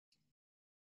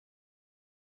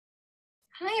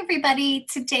Hi, everybody.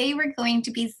 Today we're going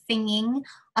to be singing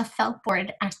a felt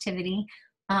board activity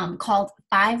called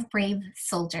Five Brave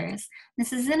Soldiers.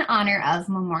 This is in honor of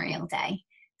Memorial Day.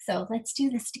 So let's do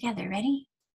this together. Ready?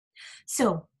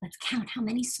 So let's count how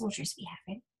many soldiers we have.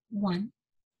 Ready? 1,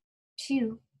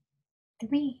 2,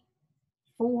 3,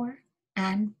 4,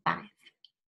 and 5.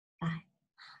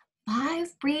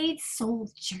 5 brave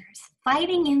soldiers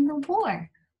fighting in the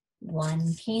war.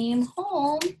 One came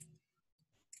home.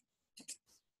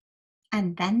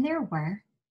 And then there were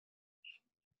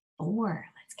 4.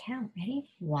 Let's count. Ready?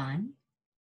 1,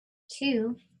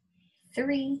 2,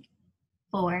 3,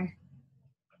 4.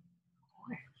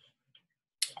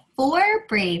 4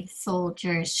 brave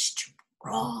soldiers,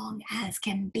 strong as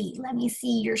can be. Let me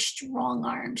see your strong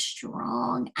arms,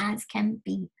 strong as can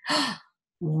be.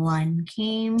 One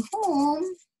came home.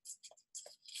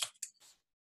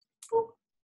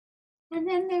 And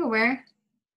then there were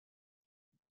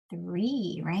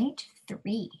 3, right? 3.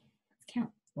 Let's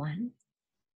count. 1,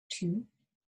 2,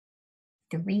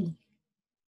 3.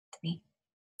 3.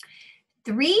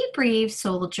 3 brave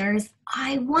soldiers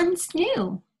I once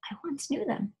knew. I once knew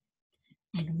them.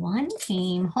 And one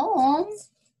came home.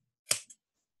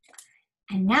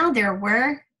 And now there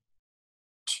were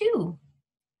 2.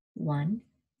 1,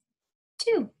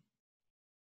 2.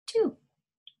 2.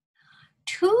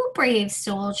 2 brave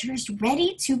soldiers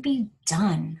ready to be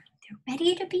done. They're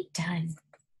ready to be done.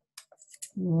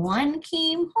 One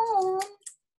came home.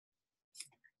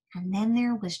 And then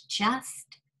there was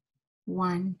just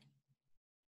 1.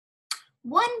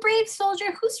 1 brave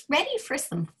soldier who's ready for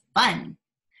some fun.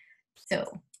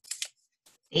 So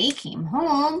they came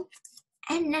home,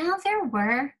 and now there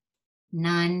were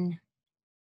none.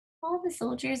 All the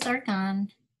soldiers are gone.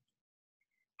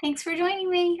 Thanks for joining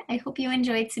me. I hope you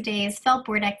enjoyed today's felt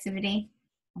board activity.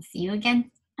 I'll see you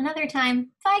again another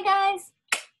time. Bye, guys.